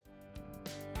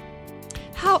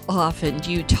How often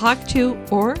do you talk to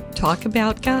or talk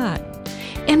about God?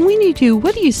 And when you do,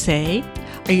 what do you say?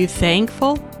 Are you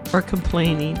thankful or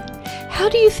complaining? How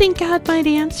do you think God might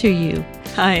answer you?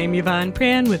 Hi, I'm Yvonne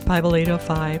Pran with Bible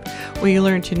 805, where you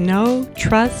learn to know,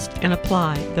 trust, and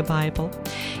apply the Bible.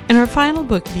 In our final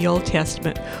book of the Old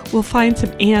Testament, we'll find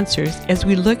some answers as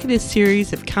we look at a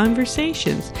series of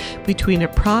conversations between a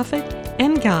prophet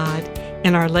and God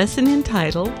in our lesson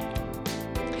entitled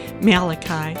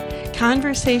Malachi,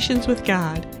 Conversations with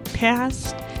God,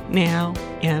 Past, Now,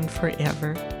 and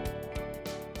Forever.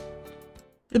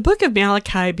 The book of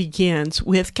Malachi begins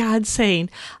with God saying,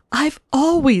 "I've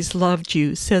always loved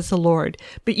you, says the Lord."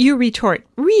 But you retort,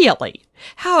 "Really?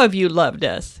 How have you loved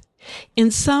us?" In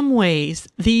some ways,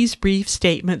 these brief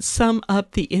statements sum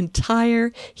up the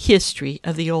entire history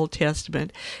of the Old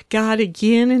Testament. God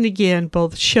again and again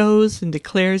both shows and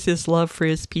declares his love for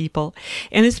his people.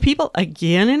 And his people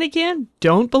again and again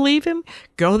don't believe him,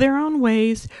 go their own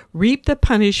ways, reap the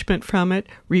punishment from it,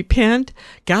 repent.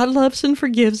 God loves and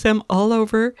forgives them all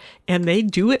over, and they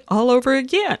do it all over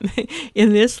again.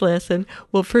 In this lesson,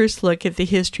 we'll first look at the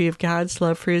history of God's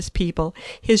love for his people,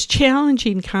 his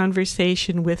challenging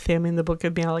conversation with them in the book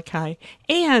of Malachi,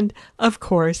 and, of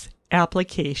course,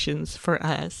 applications for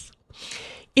us.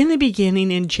 In the beginning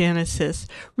in Genesis,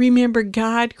 remember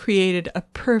God created a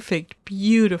perfect,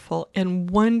 beautiful, and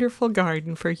wonderful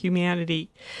garden for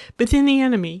humanity. But then the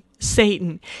enemy,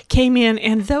 Satan, came in,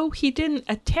 and though he didn't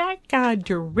attack God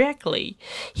directly,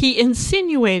 he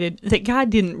insinuated that God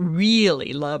didn't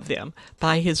really love them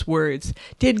by his words.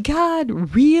 Did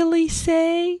God really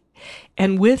say?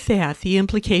 And with that, the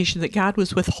implication that God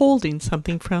was withholding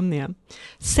something from them.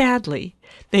 Sadly,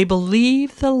 they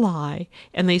believed the lie,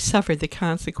 and they suffered the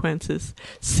consequences.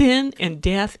 Sin and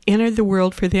death entered the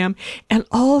world for them and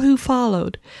all who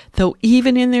followed, though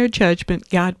even in their judgment,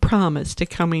 God promised a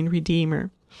coming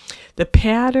Redeemer. The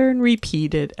pattern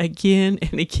repeated again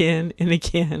and again and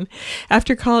again.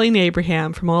 After calling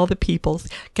Abraham from all the peoples,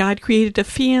 God created a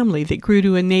family that grew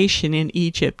to a nation in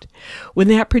Egypt. When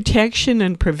that protection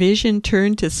and provision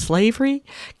turned to slavery,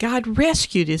 God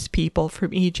rescued his people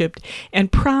from Egypt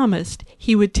and promised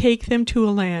he would take them to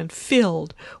a land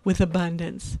filled with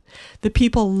abundance. The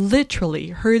people literally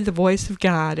heard the voice of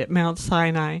God at Mount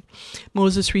Sinai.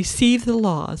 Moses received the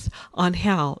laws on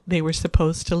how they were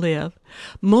supposed to live.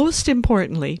 Most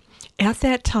importantly, at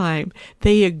that time,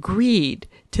 they agreed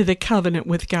to the covenant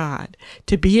with God,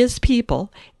 to be his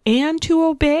people, and to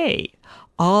obey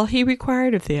all he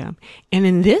required of them. And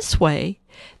in this way,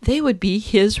 they would be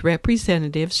his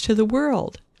representatives to the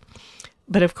world.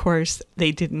 But of course,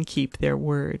 they didn't keep their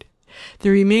word. The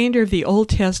remainder of the Old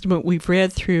Testament we've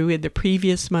read through in the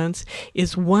previous months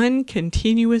is one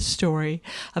continuous story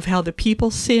of how the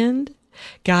people sinned.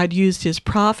 God used his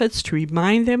prophets to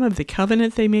remind them of the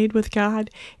covenant they made with God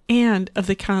and of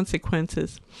the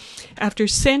consequences. After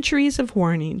centuries of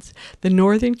warnings, the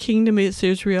northern kingdom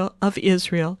of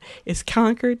Israel is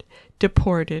conquered,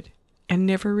 deported, and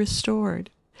never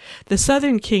restored. The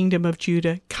southern kingdom of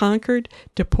Judah conquered,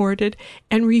 deported,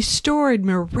 and restored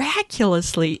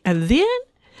miraculously, and then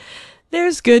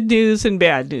there's good news and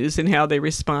bad news in how they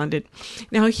responded.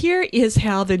 Now, here is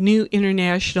how the New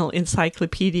International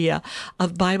Encyclopedia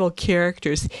of Bible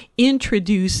Characters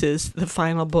introduces the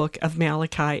final book of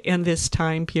Malachi and this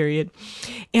time period.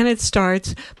 And it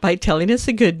starts by telling us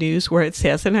the good news where it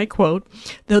says, and I quote,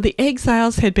 "Though the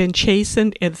exiles had been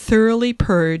chastened and thoroughly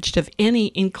purged of any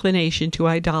inclination to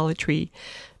idolatry,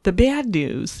 the bad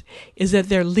news is that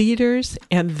their leaders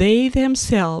and they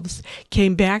themselves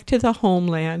came back to the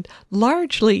homeland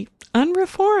largely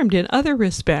unreformed in other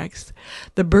respects.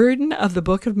 The burden of the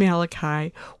book of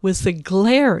Malachi was the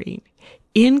glaring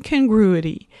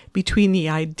incongruity between the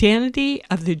identity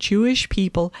of the Jewish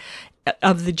people,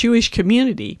 of the Jewish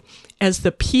community as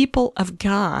the people of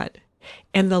God,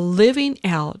 and the living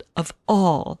out of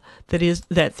all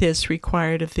that this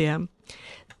required of them."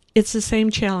 It's the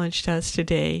same challenge to us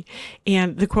today.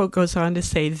 And the quote goes on to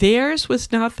say, "Theirs was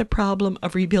not the problem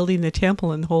of rebuilding the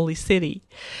temple and the holy city."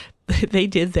 They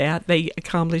did that. They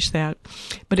accomplished that.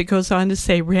 But it goes on to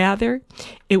say, rather,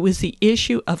 it was the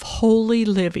issue of holy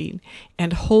living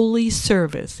and holy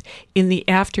service in the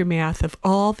aftermath of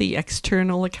all the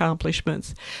external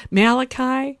accomplishments.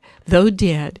 Malachi, though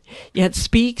dead, yet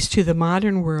speaks to the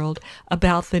modern world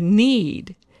about the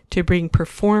need to bring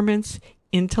performance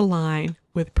into line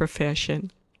with profession.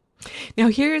 Now,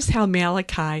 here's how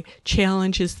Malachi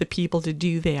challenges the people to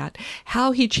do that,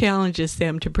 how he challenges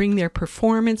them to bring their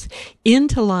performance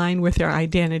into line with their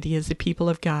identity as a people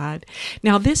of God.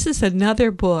 Now, this is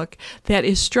another book that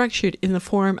is structured in the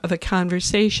form of a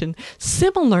conversation,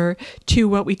 similar to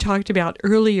what we talked about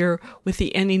earlier with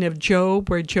the ending of Job,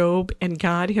 where Job and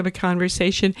God have a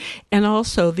conversation, and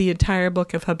also the entire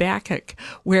book of Habakkuk,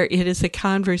 where it is a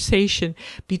conversation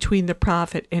between the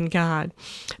prophet and God.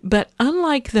 But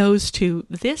unlike those two,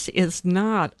 this is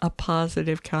not a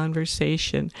positive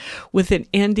conversation with an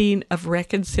ending of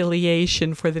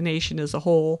reconciliation for the nation as a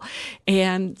whole.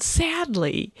 And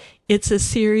sadly, it's a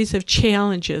series of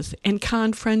challenges and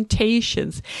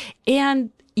confrontations.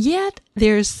 And yet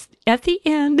there's at the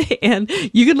end, and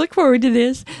you can look forward to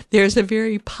this, there's a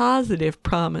very positive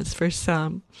promise for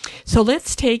some. So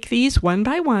let's take these one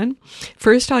by one.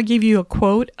 First, I'll give you a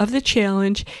quote of the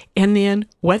challenge, and then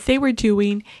what they were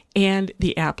doing and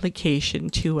the application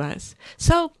to us.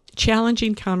 So,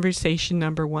 challenging conversation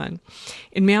number 1.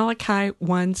 In Malachi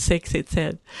 1:6 it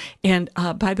said, and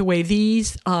by the way,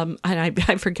 these, and I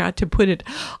forgot to put it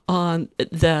on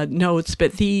the notes,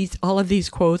 but all of these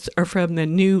quotes are from the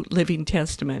New Living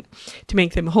Testament to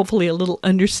make them hopefully a little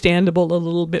understandable, a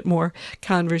little bit more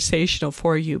conversational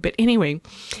for you. But anyway,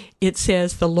 it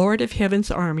says, "The Lord of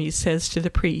heaven's armies says to the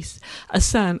priest, a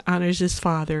son honors his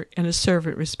father, and a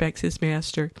servant respects his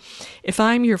master. If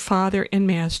I'm your father and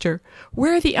master,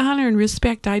 where are the honor and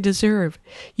respect I deserve?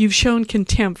 You've shown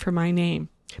contempt for my name."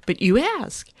 But you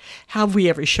ask, have we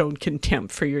ever shown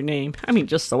contempt for your name? I mean,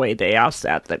 just the way they asked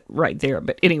that right there.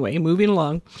 But anyway, moving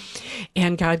along.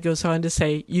 And God goes on to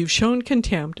say, "You've shown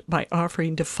contempt by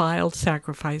offering defiled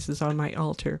sacrifices on my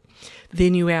altar."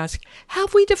 Then you ask,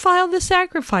 have we defiled the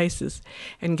sacrifices?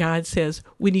 And God says,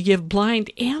 when you give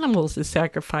blind animals as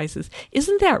sacrifices,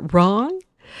 isn't that wrong?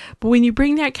 But when you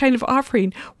bring that kind of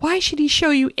offering, why should he show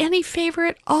you any favor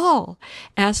at all?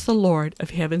 Asks the Lord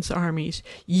of heaven's armies.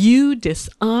 You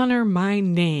dishonor my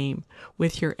name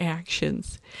with your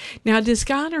actions. Now,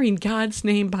 dishonoring God's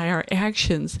name by our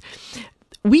actions,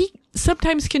 we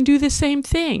sometimes can do the same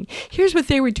thing. Here's what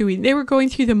they were doing. They were going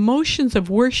through the motions of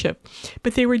worship,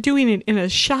 but they were doing it in a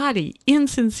shoddy,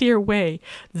 insincere way.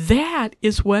 That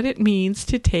is what it means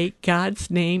to take God's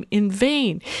name in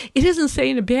vain. It isn't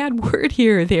saying a bad word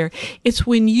here or there. It's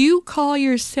when you call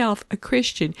yourself a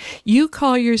Christian, you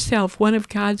call yourself one of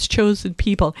God's chosen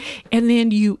people, and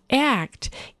then you act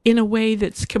in a way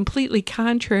that's completely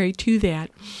contrary to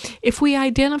that. If we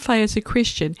identify as a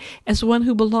Christian, as one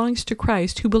who belongs to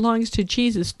Christ, who belongs to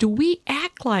Jesus, do we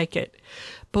act like it,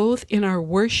 both in our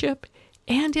worship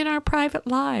and in our private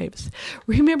lives?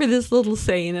 Remember this little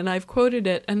saying, and I've quoted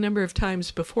it a number of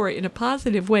times before in a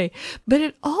positive way, but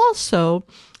it also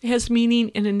has meaning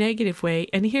in a negative way.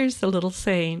 And here's the little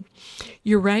saying: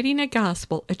 you're writing a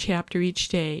gospel, a chapter each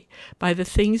day, by the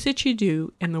things that you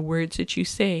do and the words that you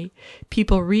say.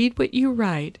 People read what you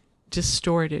write,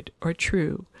 distorted or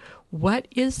true. What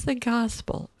is the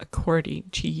gospel according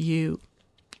to you?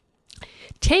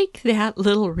 Take that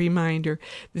little reminder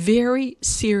very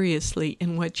seriously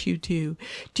in what you do.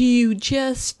 Do you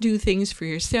just do things for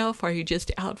yourself? Are you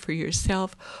just out for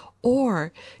yourself?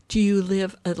 Or do you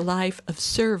live a life of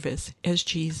service as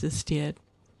Jesus did?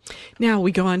 Now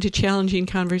we go on to challenging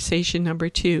conversation number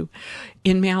 2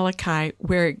 in Malachi,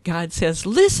 where God says,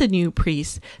 "Listen, you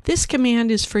priests, this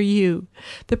command is for you.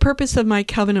 The purpose of my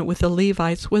covenant with the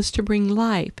Levites was to bring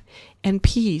life and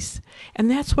peace,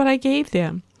 and that's what I gave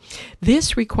them.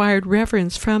 This required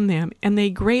reverence from them, and they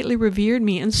greatly revered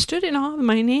me and stood in awe of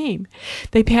my name.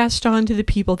 They passed on to the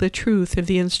people the truth of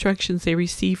the instructions they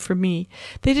received from me.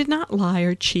 They did not lie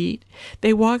or cheat.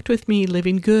 They walked with me,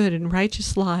 living good and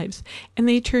righteous lives, and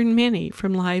they turned many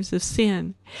from lives of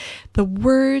sin." The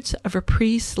words of a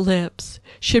priest's lips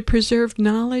should preserve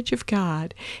knowledge of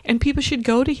God, and people should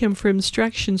go to him for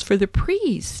instructions, for the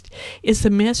priest is the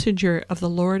messenger of the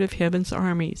Lord of heaven's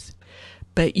armies.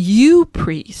 But you,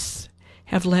 priests,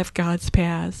 have left God's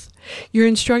paths. Your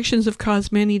instructions have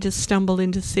caused many to stumble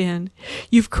into sin.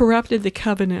 You've corrupted the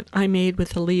covenant I made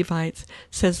with the Levites,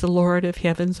 says the Lord of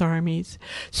heaven's armies.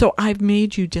 So I've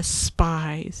made you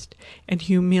despised and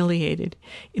humiliated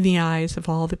in the eyes of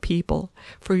all the people,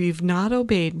 for you've not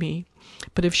obeyed me,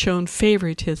 but have shown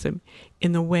favoritism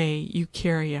in the way you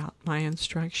carry out my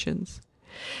instructions.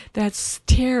 That's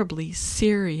terribly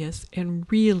serious and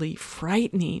really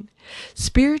frightening.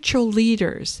 Spiritual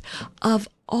leaders of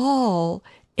all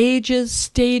ages,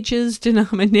 stages,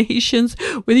 denominations,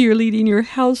 whether you're leading your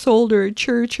household or a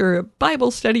church or a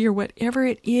Bible study or whatever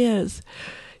it is,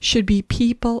 should be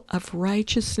people of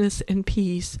righteousness and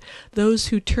peace, those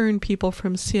who turn people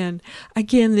from sin.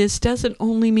 Again, this doesn't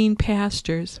only mean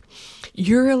pastors.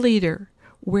 You're a leader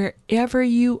wherever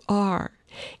you are,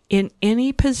 in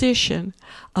any position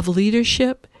of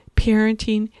leadership,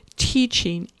 parenting,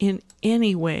 teaching in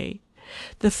any way.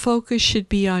 The focus should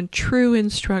be on true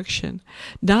instruction,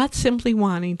 not simply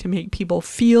wanting to make people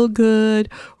feel good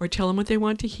or tell them what they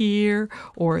want to hear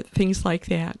or things like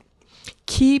that.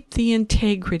 Keep the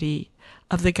integrity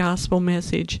of the gospel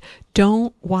message.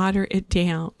 Don't water it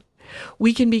down.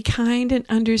 We can be kind and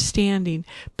understanding,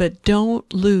 but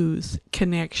don't lose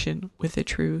connection with the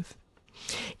truth.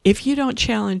 If you don't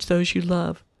challenge those you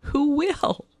love, who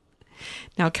will?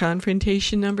 Now,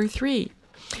 confrontation number 3.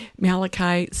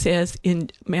 Malachi says in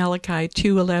Malachi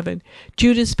 2:11,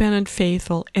 Judah's been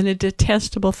unfaithful, and a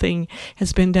detestable thing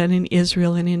has been done in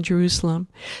Israel and in Jerusalem.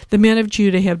 The men of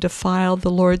Judah have defiled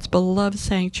the Lord's beloved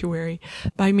sanctuary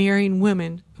by marrying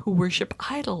women who worship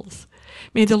idols.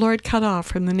 May the Lord cut off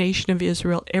from the nation of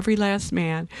Israel every last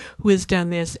man who has done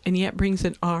this and yet brings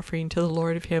an offering to the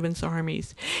Lord of heaven's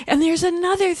armies. And there's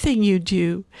another thing you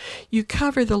do. You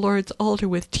cover the Lord's altar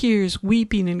with tears,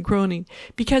 weeping and groaning,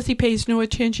 because he pays no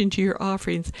attention to your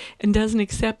offerings and doesn't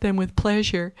accept them with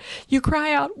pleasure. You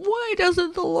cry out, "Why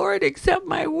doesn't the Lord accept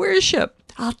my worship?"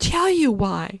 I'll tell you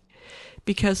why.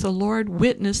 Because the Lord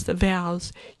witnessed the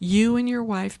vows you and your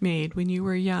wife made when you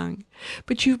were young.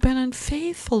 But you've been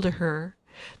unfaithful to her,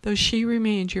 though she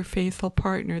remained your faithful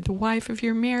partner, the wife of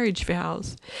your marriage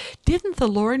vows. Didn't the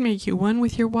Lord make you one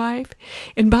with your wife?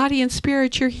 In body and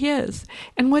spirit you're his.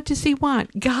 And what does he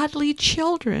want? Godly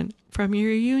children from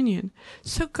your union.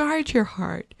 So guard your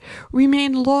heart.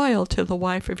 Remain loyal to the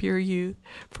wife of your youth.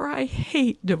 For I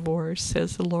hate divorce,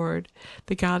 says the Lord,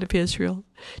 the God of Israel.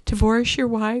 Divorce your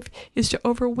wife is to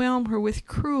overwhelm her with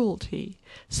cruelty,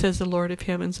 says the Lord of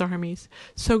heaven's armies.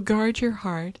 So guard your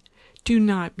heart. Do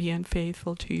not be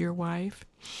unfaithful to your wife.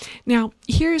 Now,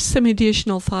 here's some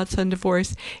additional thoughts on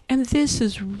divorce, and this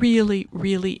is really,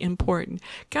 really important.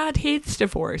 God hates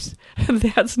divorce.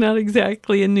 That's not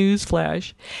exactly a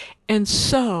newsflash. And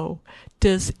so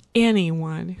does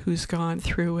anyone who's gone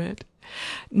through it.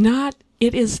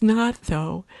 It is not,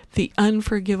 though, the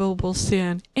unforgivable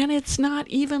sin, and it's not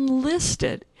even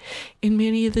listed in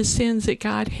many of the sins that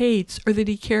God hates or that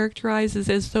he characterizes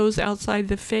as those outside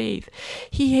the faith.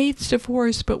 He hates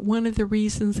divorce, but one of the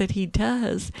reasons that he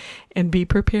does, and be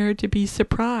prepared to be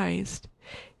surprised,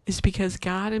 is because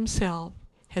God himself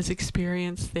has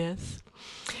experienced this.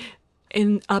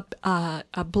 In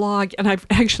a blog, and I've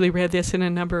actually read this in a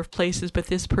number of places, but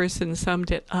this person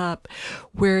summed it up,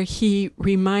 where he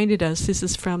reminded us, this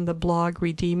is from the blog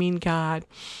Redeeming God,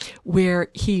 where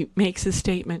he makes a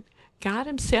statement, God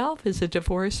himself is a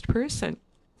divorced person.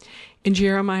 In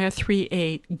Jeremiah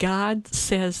 3:8, God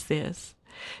says this,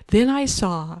 Then I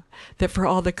saw that for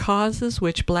all the causes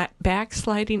which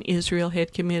backsliding Israel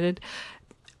had committed,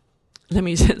 let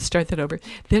me start that over.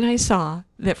 Then I saw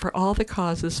that for all the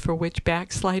causes for which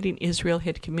backsliding Israel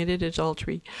had committed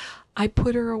adultery, I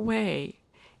put her away,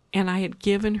 and I had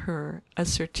given her a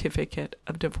certificate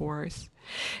of divorce.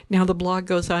 Now the blog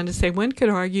goes on to say, one could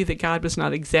argue that God was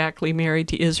not exactly married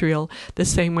to Israel the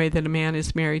same way that a man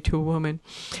is married to a woman.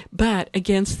 But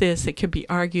against this, it could be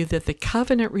argued that the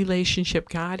covenant relationship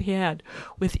God had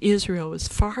with Israel was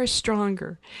far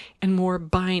stronger and more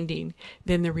binding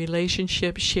than the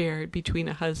relationship shared between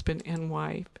a husband and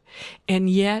wife. And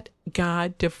yet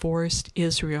God divorced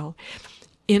Israel.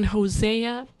 In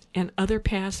Hosea and other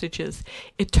passages,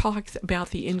 it talks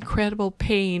about the incredible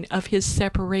pain of his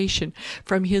separation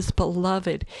from his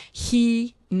beloved.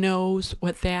 He knows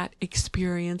what that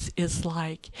experience is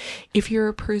like. If you're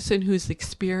a person who's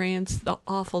experienced the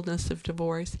awfulness of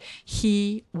divorce,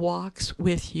 he walks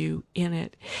with you in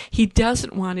it. He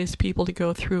doesn't want his people to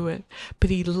go through it, but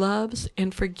he loves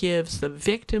and forgives the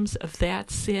victims of that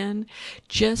sin,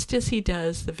 just as he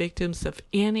does the victims of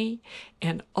any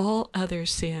and all other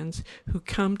sins who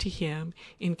come to him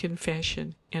in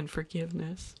confession and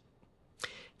forgiveness.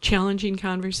 Challenging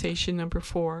conversation number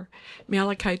 4,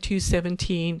 Malachi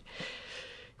 2:17,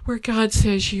 where God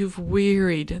says, you've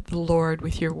wearied the Lord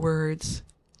with your words.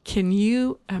 Can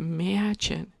you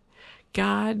imagine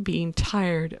God being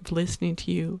tired of listening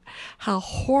to you? How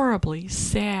horribly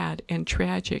sad and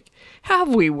tragic. Have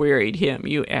we wearied him,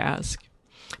 you ask?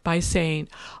 By saying,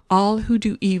 all who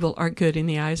do evil are good in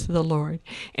the eyes of the Lord,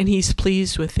 and he's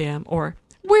pleased with them, or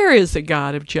where is the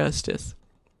God of justice?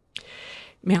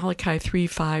 Malachi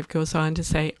 3:5 goes on to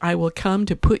say, I will come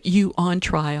to put you on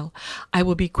trial. I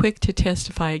will be quick to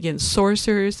testify against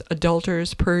sorcerers,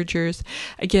 adulterers, perjurers,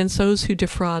 against those who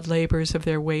defraud laborers of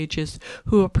their wages,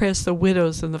 who oppress the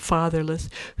widows and the fatherless,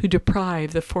 who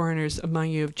deprive the foreigners among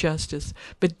you of justice.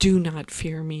 But do not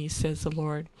fear me, says the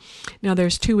Lord. Now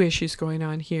there's two issues going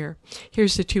on here.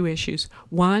 Here's the two issues.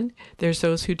 One, there's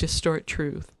those who distort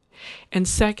truth. And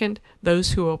second,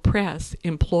 those who oppress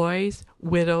employees,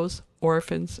 widows,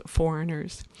 orphans,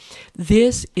 foreigners.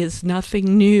 This is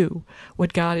nothing new,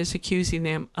 what God is accusing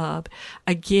them of.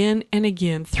 Again and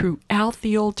again throughout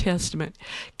the Old Testament,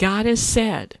 God has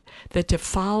said that to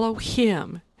follow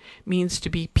Him means to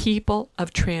be people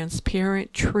of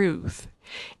transparent truth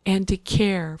and to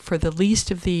care for the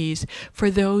least of these, for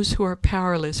those who are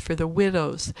powerless, for the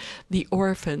widows, the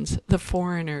orphans, the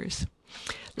foreigners.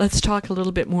 Let's talk a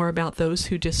little bit more about those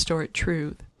who distort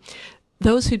truth.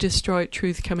 Those who distort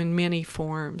truth come in many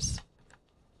forms.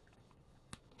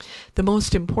 The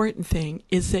most important thing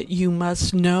is that you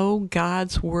must know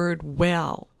God's word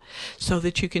well so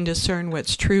that you can discern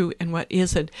what's true and what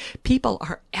isn't. People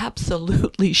are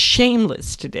absolutely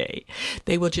shameless today.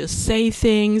 They will just say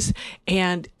things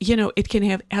and, it can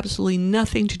have absolutely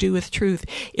nothing to do with truth.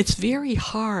 It's very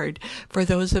hard for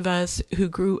those of us who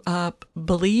grew up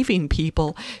believing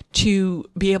people to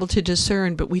be able to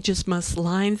discern, but we just must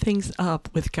line things up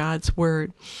with God's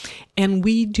word. And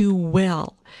we do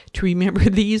well to remember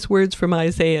these words from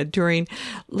Isaiah during,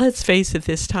 let's face it,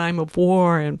 this time of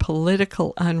war and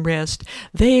political unrest.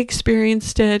 They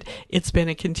experienced it. It's been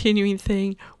a continuing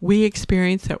thing. We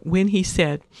experienced it when he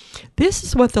said, "This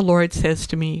is what the Lord says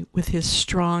to me with his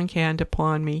strong hand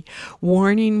upon me,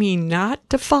 warning me not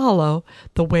to follow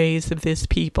the ways of this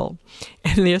people."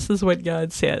 And this is what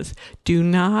God says, "Do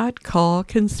not call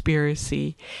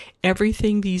conspiracy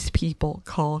everything these people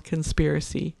call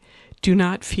conspiracy. Do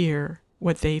not fear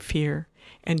what they fear,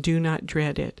 and do not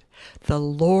dread it. The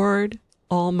Lord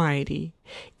Almighty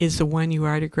is the one you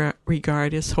are to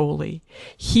regard as holy.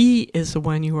 He is the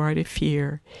one you are to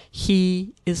fear.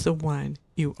 He is the one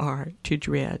you are to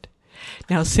dread."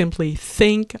 Now simply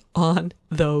think on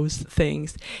those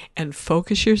things and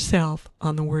focus yourself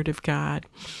on the Word of God.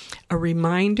 A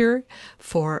reminder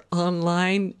for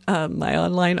my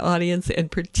online audience, and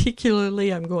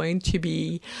particularly I'm going to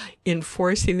be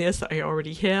enforcing this. I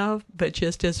already have, but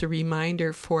just as a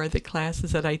reminder for the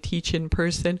classes that I teach in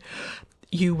person,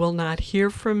 you will not hear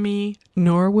from me,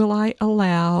 nor will I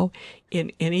allow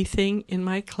in anything in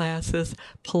my classes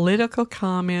political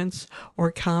comments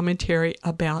or commentary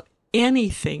about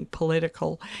anything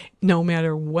political, no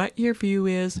matter what your view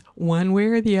is, one way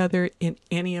or the other, in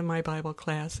any of my Bible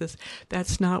classes.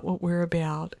 That's not what we're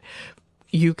about.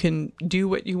 You can do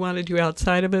what you want to do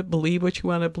outside of it, believe what you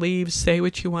want to believe, say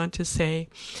what you want to say.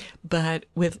 But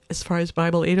as far as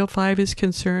Bible 805 is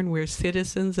concerned, we're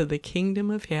citizens of the kingdom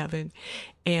of heaven,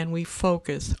 and we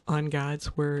focus on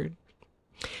God's word.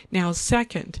 Now,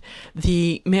 second,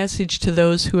 the message to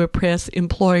those who oppress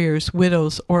employers,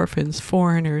 widows, orphans,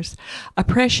 foreigners.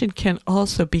 Oppression can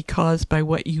also be caused by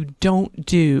what you don't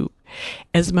do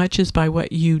as much as by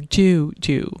what you do.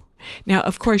 Now,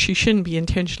 of course, you shouldn't be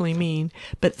intentionally mean,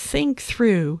 but think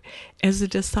through, as a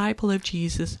disciple of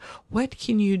Jesus, what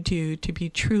can you do to be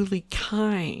truly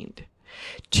kind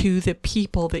to the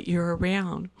people that you're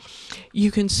around?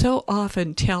 You can so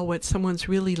often tell what someone's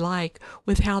really like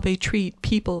with how they treat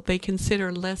people they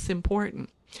consider less important.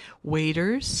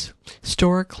 Waiters,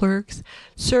 store clerks,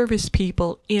 service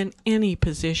people in any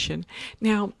position.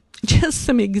 Now, just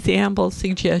some example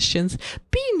suggestions.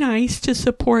 Be nice to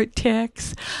support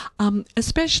techs,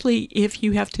 especially if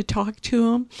you have to talk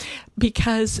to them,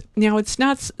 because now it's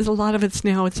not, a lot of it's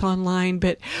online,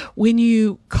 but when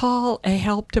you call a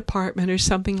help department or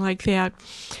something like that,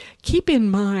 keep in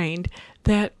mind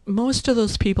that most of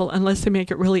those people, unless they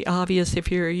make it really obvious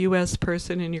if you're a U.S.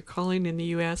 person and you're calling in the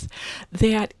U.S.,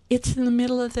 that it's in the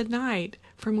middle of the night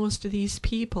for most of these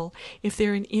people. If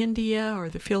they're in India or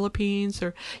the Philippines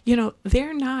or,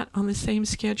 they're not on the same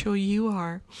schedule you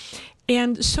are.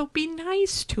 And so be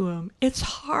nice to them. It's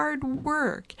hard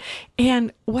work.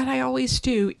 And what I always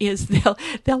do is they'll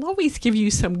always give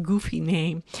you some goofy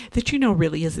name that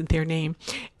really isn't their name.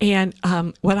 And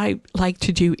what I like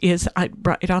to do is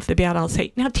right off the bat, I'll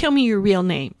say, "Now tell me your real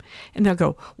name." And they'll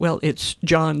go, "Well, it's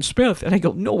John Smith." And I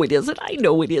go, "No, it isn't. I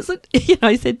know it isn't."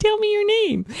 I said, "Tell me your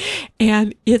name."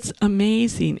 And it's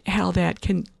amazing how that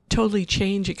can totally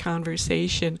change a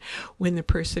conversation when the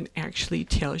person actually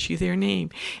tells you their name.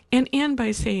 And end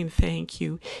by saying thank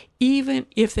you, even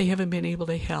if they haven't been able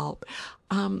to help.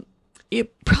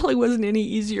 it probably wasn't any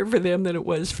easier for them than it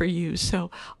was for you.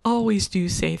 So always do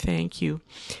say thank you.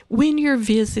 When you're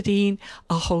visiting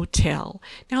a hotel,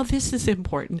 now this is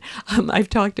important. I've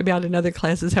talked about in other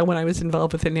classes how when I was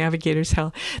involved with the navigators,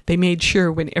 how they made sure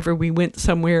whenever we went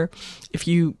somewhere, if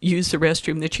you used the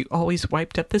restroom, that you always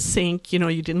wiped up the sink.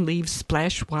 You didn't leave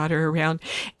splash water around.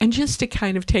 And just to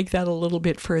kind of take that a little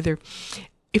bit further,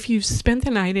 if you've spent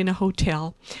the night in a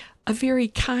hotel, a very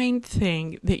kind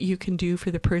thing that you can do for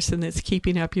the person that's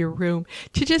keeping up your room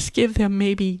to just give them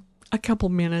maybe a couple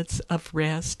minutes of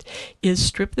rest is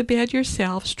strip the bed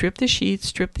yourself, strip the sheets,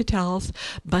 strip the towels,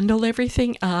 bundle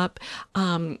everything up,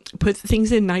 put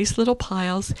things in nice little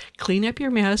piles, clean up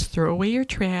your mess, throw away your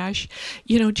trash,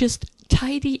 just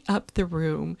tidy up the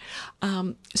room,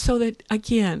 so that,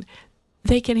 again,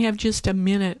 they can have just a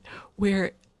minute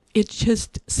where it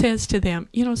just says to them,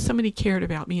 somebody cared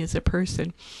about me as a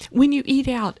person. When you eat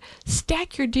out,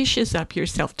 stack your dishes up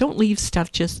yourself. Don't leave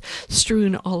stuff just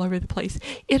strewn all over the place.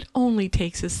 It only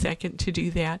takes a second to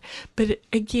do that. But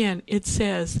again, it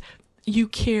says you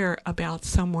care about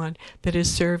someone that is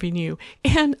serving you.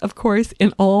 And of course,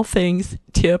 in all things,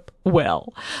 tip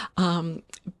well.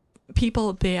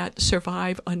 People that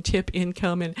survive on tip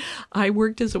income, and I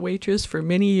worked as a waitress for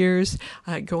many years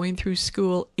going through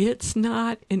school. It's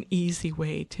not an easy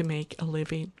way to make a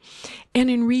living. And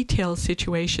in retail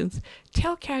situations,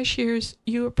 tell cashiers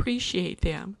you appreciate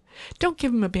them. Don't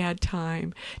give them a bad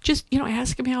time. Just,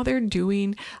 ask them how they're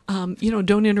doing.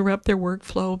 Don't interrupt their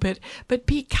workflow, but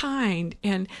be kind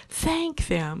and thank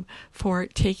them for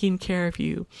taking care of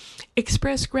you.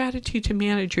 Express gratitude to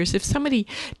managers. If somebody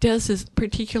does a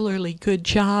particularly good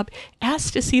job,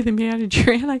 ask to see the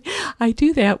manager. And I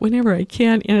do that whenever I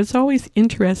can. And it's always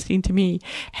interesting to me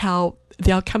how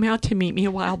they'll come out to meet me.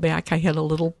 A while back, I had a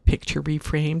little picture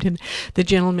reframed, and the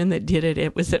gentleman that did it,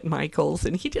 it was at Michael's,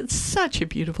 and he did such a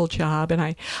beautiful job. And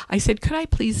I said, could I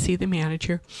please see the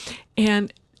manager?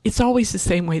 And it's always the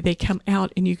same way. They come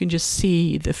out and you can just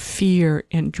see the fear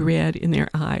and dread in their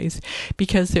eyes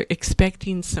because they're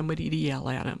expecting somebody to yell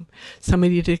at them,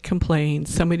 somebody to complain,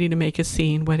 somebody to make a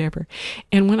scene, whatever.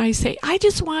 And when I say, I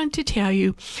just wanted to tell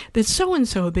you that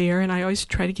so-and-so there, and I always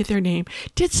try to get their name,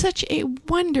 did such a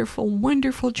wonderful,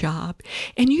 wonderful job,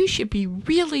 and you should be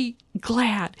really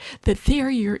glad that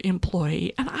they're your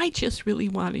employee, and I just really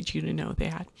wanted you to know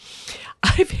that.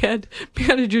 I've had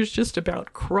managers just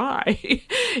about cry,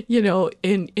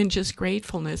 in just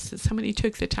gratefulness that somebody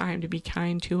took the time to be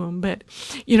kind to them. But,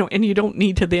 and you don't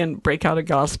need to then break out a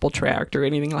gospel tract or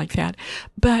anything like that,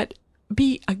 but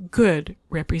be a good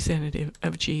representative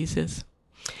of Jesus.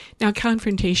 Now,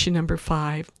 confrontation number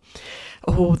 5.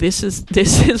 Oh, this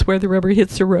is where the rubber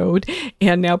hits the road.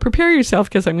 And now prepare yourself,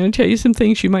 because I'm going to tell you some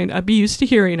things you might not be used to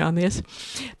hearing on this.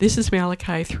 This is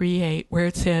Malachi 3:8, where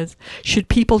it says, should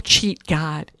people cheat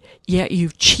God? Yet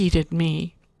you've cheated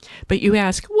me. But you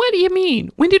ask, what do you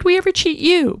mean? When did we ever cheat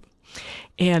you?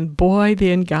 And boy,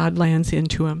 then God lands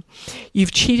into him.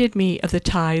 You've cheated me of the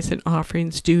tithes and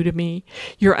offerings due to me.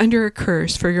 You're under a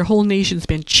curse, for your whole nation's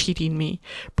been cheating me.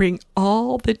 Bring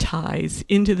all the tithes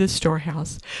into the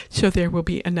storehouse, so there will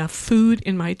be enough food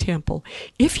in my temple.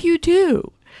 If you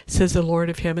do, says the Lord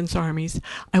of heaven's armies,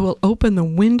 I will open the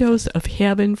windows of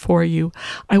heaven for you.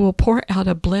 I will pour out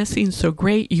a blessing so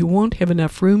great you won't have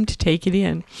enough room to take it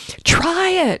in. Try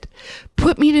it.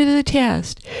 Put me to the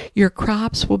test. Your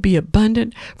crops will be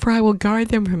abundant, for I will guard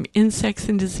them from insects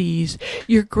and disease.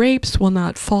 Your grapes will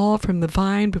not fall from the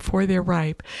vine before they're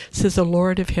ripe, says the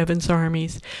Lord of heaven's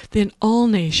armies. Then all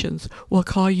nations will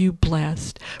call you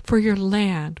blessed, for your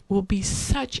land will be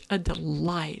such a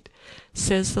delight,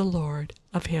 says the Lord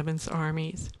of heaven's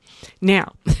armies.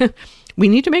 Now, we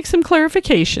need to make some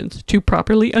clarifications to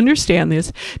properly understand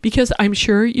this, because I'm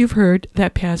sure you've heard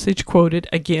that passage quoted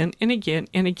again and again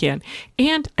and again.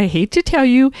 And I hate to tell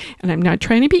you, and I'm not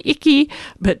trying to be icky,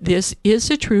 but this is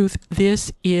the truth.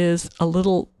 This is a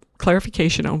little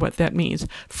clarification on what that means.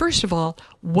 First of all,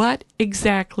 what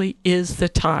exactly is the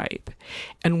tithe?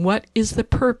 And what is the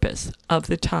purpose of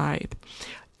the tithe?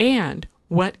 And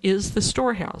what is the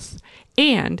storehouse?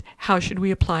 And how should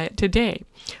we apply it today?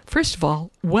 First of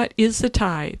all, what is the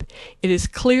tithe? It is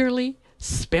clearly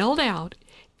spelled out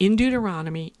in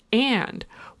Deuteronomy and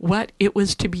what it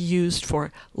was to be used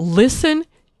for. Listen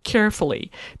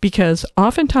carefully, because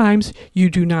oftentimes you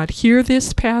do not hear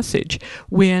this passage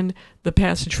when the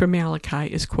passage from Malachi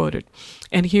is quoted.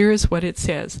 And here is what it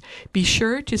says. Be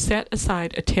sure to set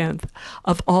aside a tenth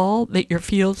of all that your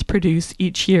fields produce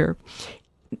each year.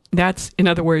 That's, in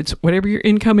other words, whatever your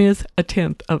income is, a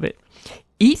tenth of it.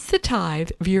 Eat the tithe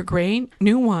of your grain,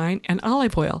 new wine, and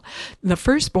olive oil, the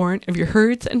firstborn of your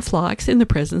herds and flocks in the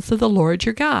presence of the Lord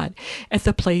your God, at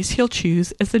the place he'll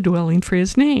choose as the dwelling for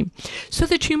his name, so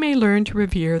that you may learn to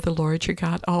revere the Lord your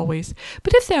God always.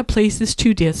 But if that place is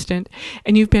too distant,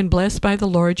 and you've been blessed by the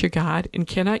Lord your God, and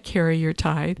cannot carry your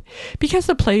tithe, because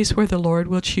the place where the Lord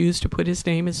will choose to put his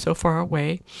name is so far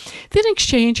away, then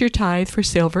exchange your tithe for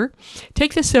silver.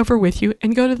 Take the silver with you,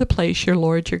 and go to the place your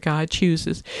Lord your God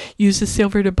chooses. Use the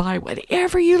silver to buy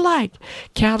whatever you like,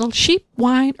 cattle, sheep,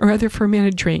 wine, or other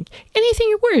fermented drink, anything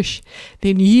you wish.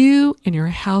 Then you and your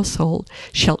household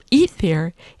shall eat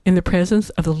there in the presence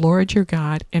of the Lord your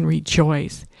God and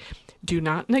rejoice. Do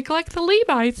not neglect the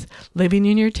Levites living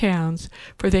in your towns,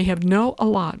 for they have no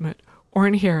allotment or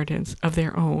inheritance of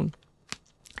their own.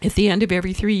 At the end of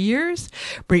every 3 years,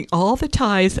 bring all the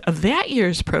tithes of that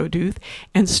year's produce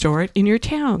and store it in your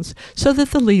towns, so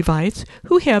that the Levites,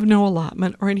 who have no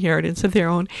allotment or inheritance of their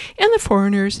own, and the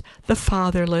foreigners, the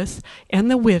fatherless,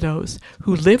 and the widows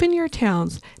who live in your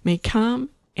towns may come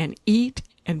and eat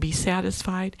and be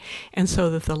satisfied, and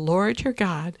so that the Lord your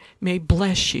God may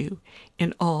bless you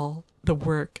in all the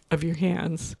work of your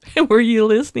hands. Were you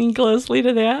listening closely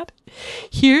to that?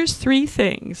 Here's 3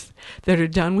 things that are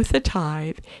done with the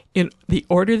tithe in the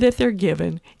order that they're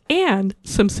given, and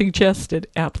some suggested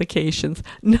applications.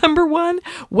 Number 1,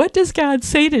 what does God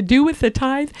say to do with the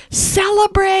tithe?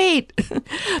 Celebrate!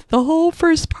 The whole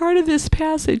first part of this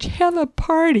passage, have a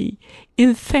party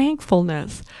in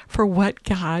thankfulness for what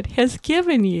God has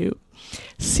given you.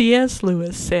 C.S.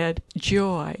 Lewis said,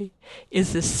 joy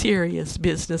is the serious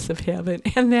business of heaven,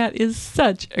 and that is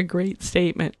such a great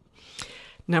statement.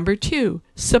 Number 2,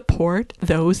 support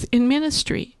those in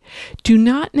ministry. Do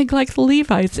not neglect the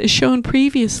Levites, as shown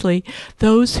previously,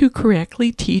 those who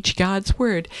correctly teach God's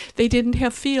word. They didn't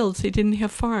have fields, they didn't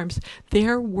have farms.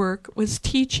 Their work was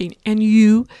teaching, and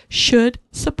you should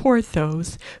support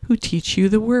those who teach you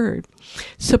the word.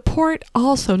 Support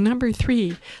also, number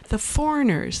 3, the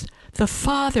foreigners, the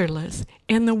fatherless,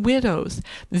 and the widows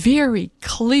very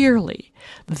clearly.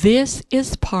 This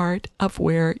is part of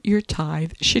where your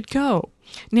tithe should go.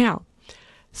 Now,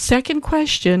 second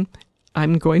question,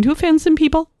 I'm going to offend some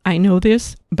people. I know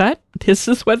this, but this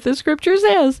is what the scripture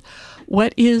says.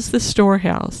 What is the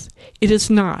storehouse? It is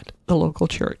not the local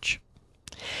church.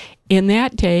 In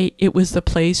that day, it was the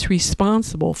place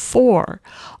responsible for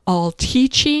all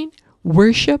teaching,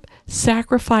 worship,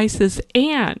 sacrifices,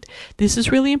 and, this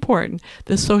is really important,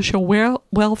 the social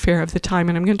welfare of the time,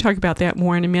 and I'm going to talk about that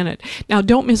more in a minute. Now,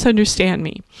 don't misunderstand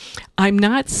me. I'm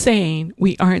not saying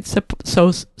we aren't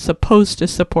supposed to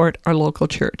support our local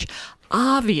church.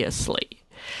 Obviously,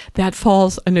 that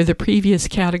falls under the previous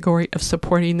category of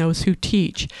supporting those who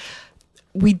teach.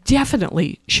 We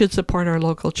definitely should support our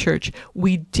local church.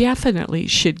 We definitely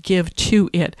should give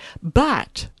to it,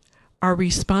 but our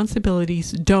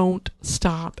responsibilities don't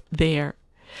stop there.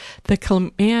 The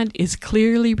command is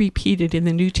clearly repeated in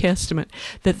the New Testament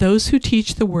that those who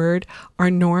teach the word are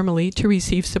normally to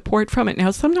receive support from it. Now,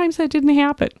 sometimes that didn't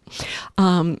happen.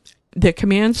 The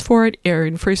commands for it are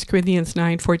in 1 Corinthians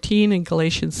 9:14 and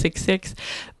Galatians 6:6.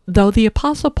 Though the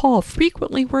Apostle Paul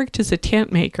frequently worked as a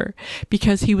tent maker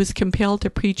because he was compelled to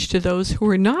preach to those who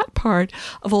were not part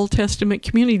of Old Testament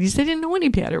communities. They didn't know any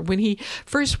better. When he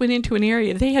first went into an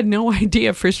area, they had no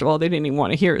idea. First of all, they didn't even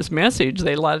want to hear his message.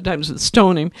 They a lot of times would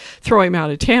stone him, throw him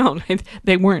out of town.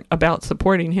 They weren't about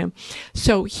supporting him.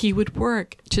 So he would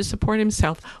work to support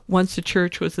himself. Once the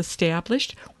church was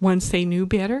established, once they knew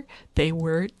better, they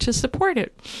were to support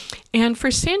it. And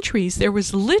for centuries, there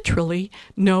was literally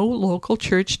no local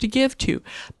church to give to.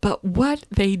 But what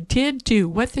they did do,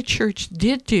 what the church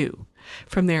did do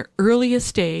from their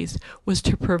earliest days, was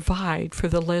to provide for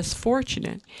the less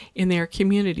fortunate in their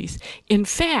communities. In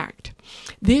fact,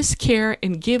 this care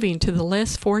and giving to the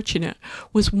less fortunate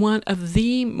was one of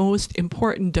the most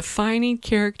important defining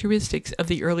characteristics of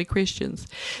the early Christians.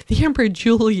 The Emperor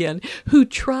Julian, who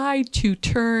tried to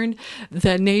turn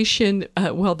the nation,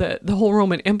 the whole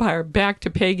Roman Empire back to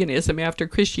paganism after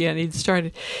Christianity had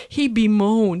started, he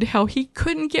bemoaned how he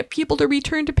couldn't get people to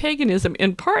return to paganism,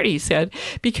 in part, he said,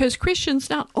 because Christians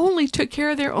not only took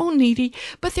care of their own needy,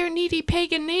 but their needy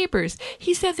pagan neighbors.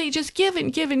 He said they just give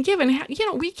and give and give, and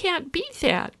we can't beat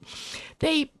that.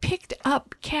 They picked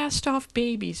up cast-off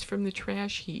babies from the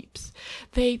trash heaps.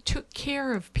 They took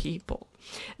care of people.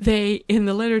 They, in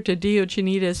the letter to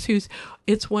Diogenes,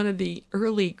 it's one of the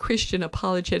early Christian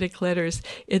apologetic letters,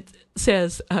 it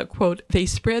says, quote, they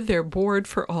spread their board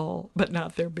for all, but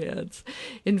not their beds.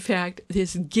 In fact,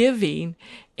 this giving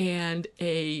and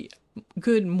a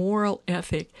good moral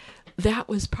ethic, that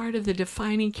was part of the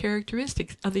defining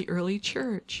characteristics of the early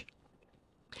church.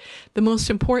 The most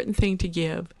important thing to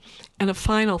give, and a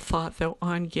final thought, though,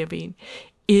 on giving,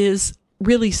 is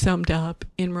really summed up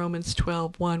in Romans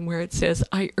 12:1, where it says,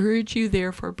 I urge you,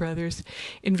 therefore, brothers,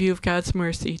 in view of God's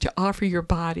mercy, to offer your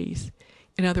bodies,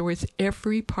 in other words,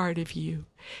 every part of you,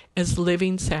 as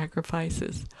living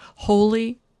sacrifices,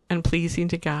 holy and pleasing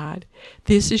to God.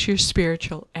 This is your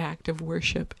spiritual act of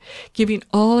worship. Giving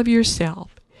all of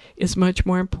yourself is much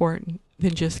more important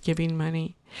than just giving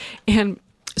money. And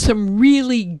some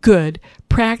really good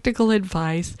practical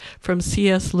advice from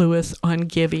C.S. Lewis on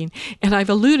giving. And I've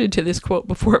alluded to this quote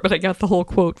before, but I got the whole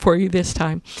quote for you this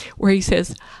time, where he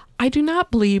says, I do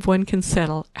not believe one can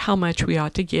settle how much we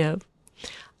ought to give.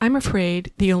 I'm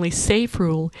afraid the only safe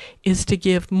rule is to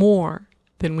give more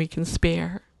than we can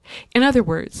spare. In other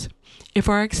words, if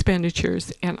our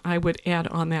expenditures, and I would add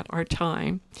on that our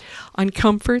time, on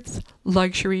comforts,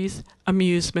 luxuries,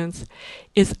 amusements,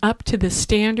 is up to the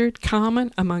standard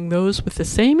common among those with the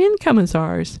same income as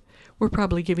ours, we're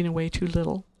probably giving away too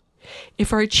little.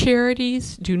 If our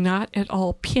charities do not at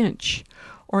all pinch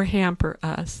or hamper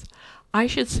us, I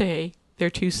should say they're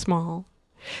too small.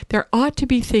 There ought to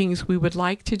be things we would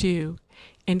like to do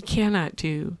and cannot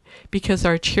do because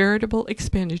our charitable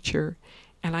expenditure,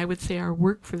 and I would say our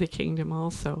work for the kingdom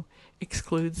also,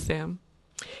 excludes them.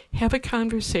 Have a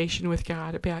conversation with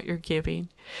God about your giving.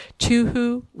 To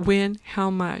who, when, how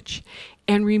much.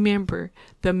 And remember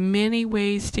the many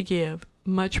ways to give,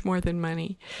 much more than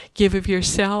money. Give of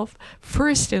yourself,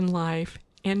 first in life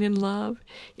and in love,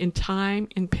 in time,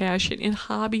 in passion, in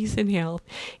hobbies, in health,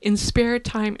 in spare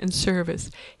time and service.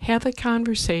 Have a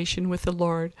conversation with the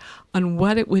Lord on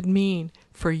what it would mean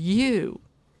for you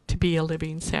to be a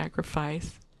living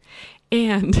sacrifice.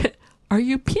 And are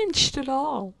you pinched at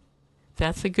all?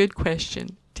 That's a good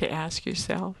question to ask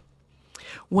yourself.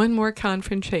 One more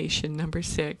confrontation, number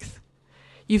 6.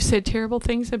 You've said terrible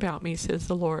things about me, says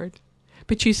the Lord.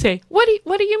 But you say, what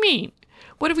do you mean?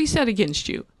 What have we said against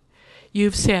you?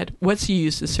 You've said, what's the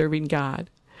use of serving God?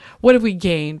 What have we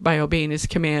gained by obeying his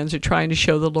commands or trying to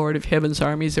show the Lord of heaven's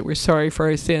armies that we're sorry for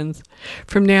our sins?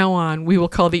 From now on, we will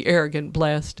call the arrogant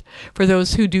blessed. For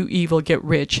those who do evil get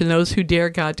rich, and those who dare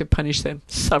God to punish them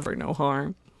suffer no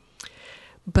harm.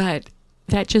 But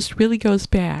that just really goes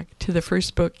back to the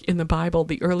first book in the Bible,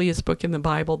 the earliest book in the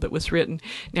Bible that was written.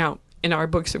 Now, in our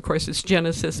books, of course, it's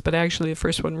Genesis, but actually the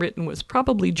first one written was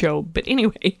probably Job. But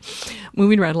anyway,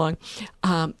 moving right along.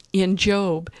 In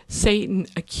Job, Satan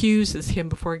accuses him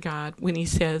before God when he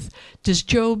says, does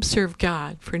Job serve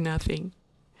God for nothing?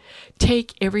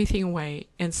 Take everything away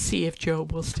and see if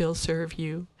Job will still serve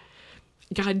you.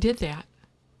 God did that.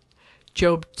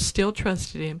 Job still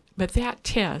trusted him, but that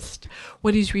test,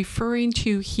 what he's referring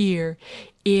to here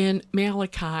in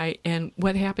Malachi and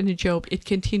what happened to Job, it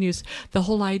continues the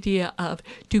whole idea of,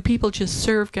 do people just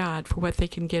serve God for what they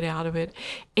can get out of it?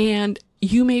 And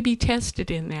you may be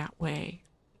tested in that way.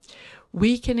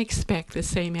 We can expect the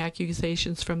same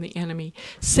accusations from the enemy.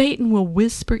 Satan will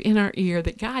whisper in our ear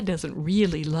that God doesn't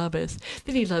really love us,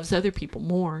 that he loves other people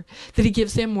more, that he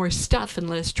gives them more stuff and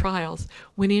less trials,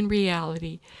 when in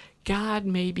reality, God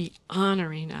may be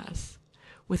honoring us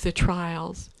with the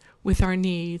trials, with our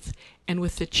needs, and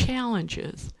with the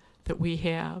challenges that we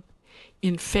have.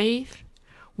 In faith,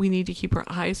 we need to keep our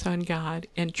eyes on God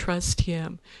and trust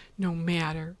him no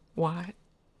matter what.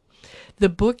 The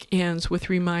book ends with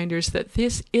reminders that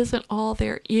this isn't all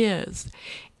there is,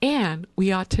 and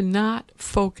we ought to not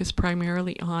focus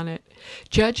primarily on it.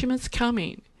 Judgment's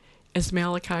coming, as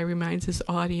Malachi reminds his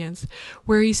audience,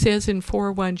 where he says in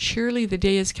 4:1, surely the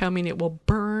day is coming, it will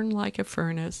burn like a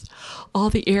furnace. All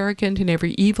the arrogant and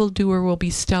every evildoer will be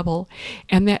stubble,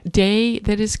 and that day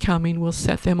that is coming will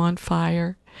set them on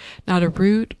fire. Not a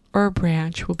root or a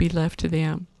branch will be left to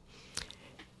them.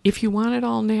 If you want it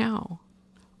all now,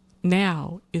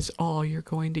 now is all you're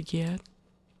going to get.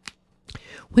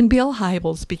 When Bill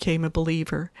Hybels became a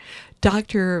believer,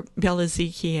 Dr.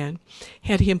 Belazikian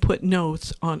had him put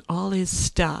notes on all his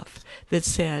stuff that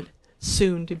said,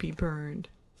 soon to be burned,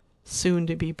 soon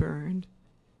to be burned,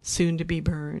 soon to be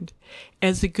burned,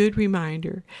 as a good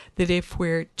reminder that if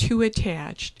we're too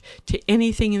attached to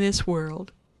anything in this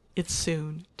world, it's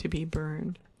soon to be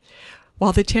burned.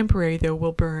 While the temporary, though,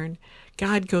 will burn,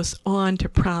 God goes on to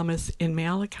promise in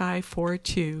Malachi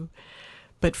 4:2,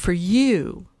 but for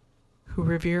you who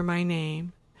revere my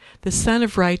name, the Sun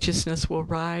of Righteousness will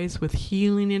rise with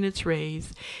healing in its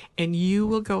rays, and you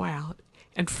will go out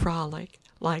and frolic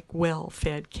like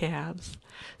well-fed calves.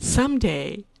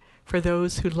 Someday, for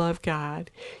those who love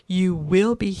God, you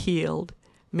will be healed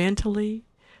mentally,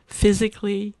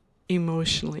 physically,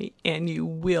 emotionally, and you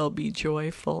will be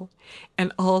joyful.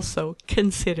 And also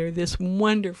consider this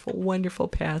wonderful, wonderful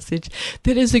passage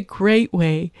that is a great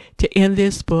way to end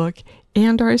this book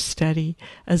and our study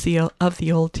of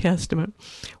the Old Testament,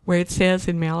 where it says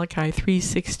in Malachi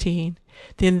 3:16,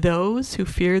 "Then those who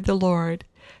feared the Lord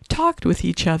talked with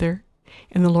each other,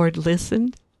 and the Lord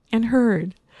listened and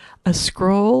heard. A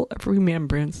scroll of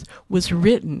remembrance was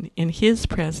written in his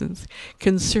presence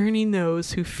concerning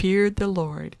those who feared the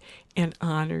Lord and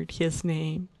honored his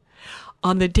name.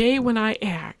 On the day when I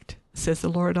act, says the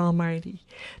Lord Almighty,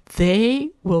 they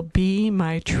will be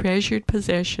my treasured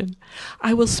possession.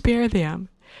 I will spare them,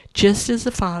 just as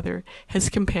the Father has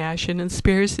compassion and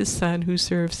spares his Son who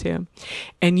serves him.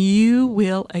 And you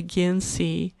will again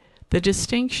see the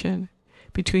distinction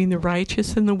between the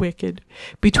righteous and the wicked,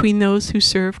 between those who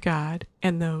serve God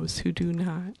and those who do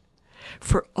not.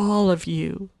 For all of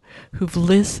you who've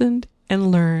listened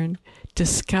and learned,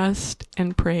 discussed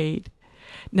and prayed,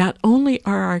 not only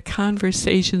are our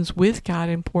conversations with God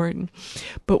important,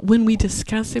 but when we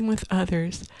discuss them with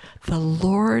others, the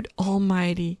Lord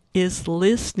Almighty is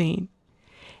listening.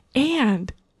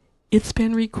 And it's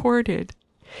been recorded.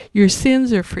 Your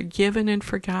sins are forgiven and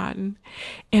forgotten.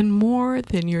 And more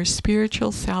than your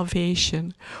spiritual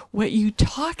salvation, what you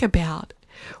talk about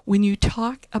when you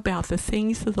talk about the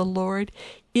things of the Lord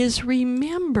is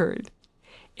remembered.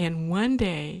 And one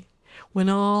day, when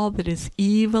all that is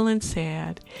evil and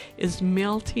sad is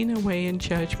melting away in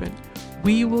judgment,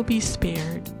 we will be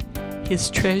spared his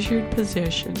treasured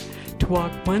possession to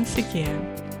walk once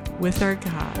again with our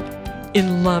God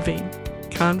in loving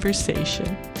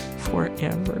conversation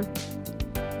forever.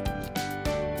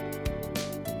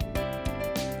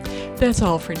 That's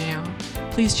all for now.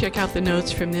 Please check out the notes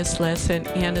from this lesson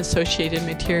and associated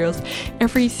materials.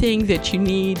 Everything that you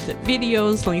need, the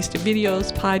videos, links to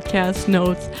videos, podcasts,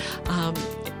 notes,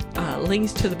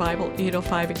 links to the Bible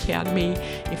 805 Academy.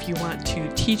 If you want to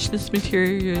teach this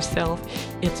material yourself,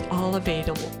 it's all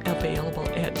available at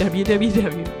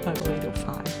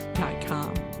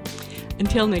www.bible805.com.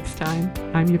 Until next time,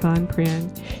 I'm Yvonne Prin,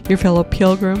 your fellow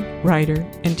pilgrim, writer,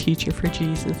 and teacher for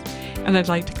Jesus. And I'd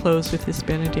like to close with this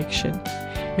benediction.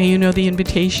 May you know the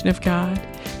invitation of God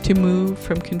to move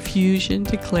from confusion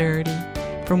to clarity,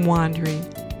 from wandering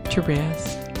to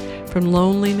rest, from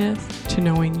loneliness to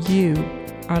knowing you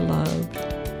are loved,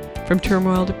 from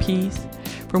turmoil to peace,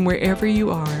 from wherever you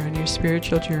are on your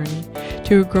spiritual journey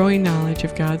to a growing knowledge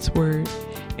of God's Word,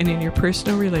 and in your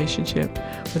personal relationship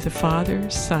with the Father,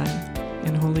 Son,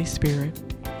 and Holy Spirit.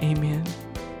 Amen.